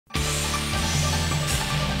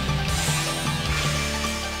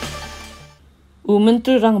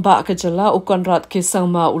Menteri Rang Ba ke Jylla Conrad ke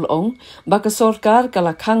Sangma ulong ba ke sorkar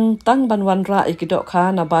kala khang tang banwan ra iki Dohkha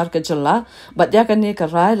nabar ke Jylla bat ya kani ka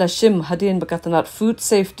rai la shim hadin bakatanat food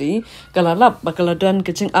safety kala lap bakala dan ke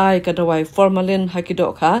Jingshngain kadei formalin haki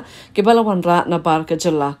Dohkha ke balawan ra nabar ke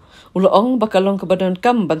Jylla ulong bakalong ke badan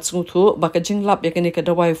kam ban sungthu baka jinglap ya kani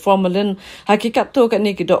kadei formalin hakikat tu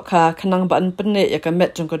kani ke Dohkha khanang ban penne ya ka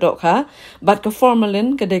met jong ke Dohkha bat ke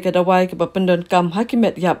formalin kadei ke bapendan kam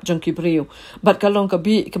hakimet yap jong ki briu bat kalong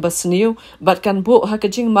kabi ke basniu bat kan bu ha ke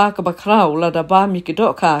jingma ke bakrau la da ba mi ke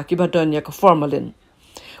Dohkha ki badan ya ke formalin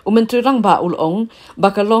Menteri Rang Ba ulong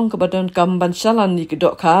bakalong ke badan kam ban Shalan ni ke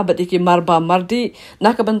Dohkha bat iki marba mardi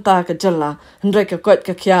naka bynta ke Jylla hendrai ke kot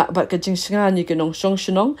ke kya bat ke Jingshngain ni ke nong shong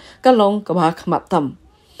shnong kalong ke ba khmatam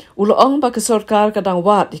ulong ba ke sorkar kadang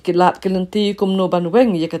wat ikilat kelenti kumno ban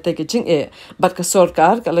weng ye ke te ke jing'e bat ke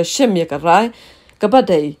sorkar kala shem ye ke rai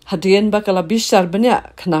kadei hadien bakala bishar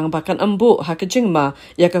banyak khnang bakan ambu ha ke jingma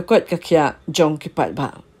ya ke kot ke kya jong ki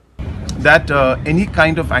Paidbah that any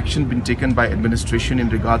kind of action been taken by administration in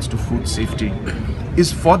regards to food safety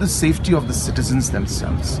is for the safety of the citizens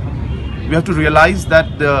themselves. We have to realize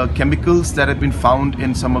that the chemicals that have been found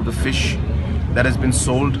in some of the fish that has been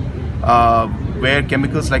sold, where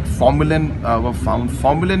chemicals like formalin were found.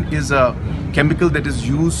 Formalin is a chemical that is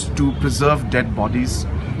used to preserve dead bodies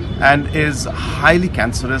and is highly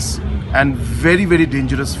cancerous and very, very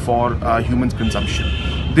dangerous for human consumption.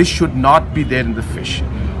 This should not be there in the fish.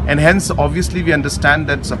 And hence, obviously, we understand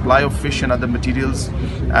that supply of fish and other materials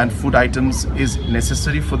and food items is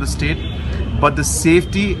necessary for the state. But the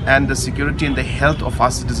safety and the security and the health of our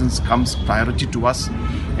citizens comes priority to us.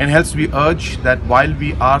 And hence, we urge that while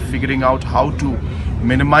we are figuring out how to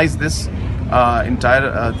minimize this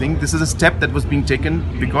entire thing, this is a step that was being taken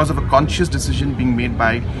because of a conscious decision being made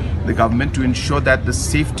by the government to ensure that the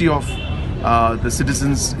safety of the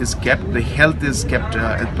citizens is kept, the health is kept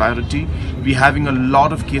as priority. We're having a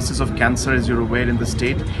lot of cases of cancer, as you're aware, in the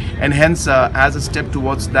state, and hence as a step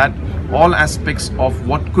towards that, all aspects of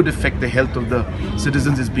what could affect the health of the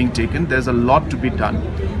citizens is being taken. There's a lot to be done,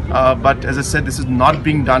 but as I said, this is not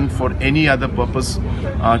being done for any other purpose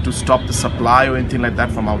to stop the supply or anything like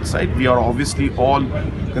that from outside. We are obviously all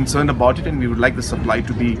concerned about it and we would like the supply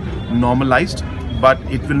to be normalized, but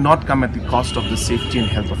it will not come at the cost of the safety and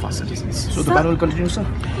health of our citizens. So the ban will continue, sir?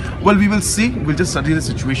 Well, we will see. We'll just study the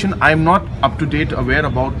situation. I am not up to date aware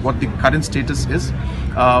about what the current status is,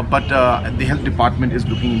 but the health department is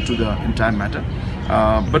looking into the entire matter.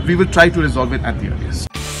 But we will try to resolve it at the earliest.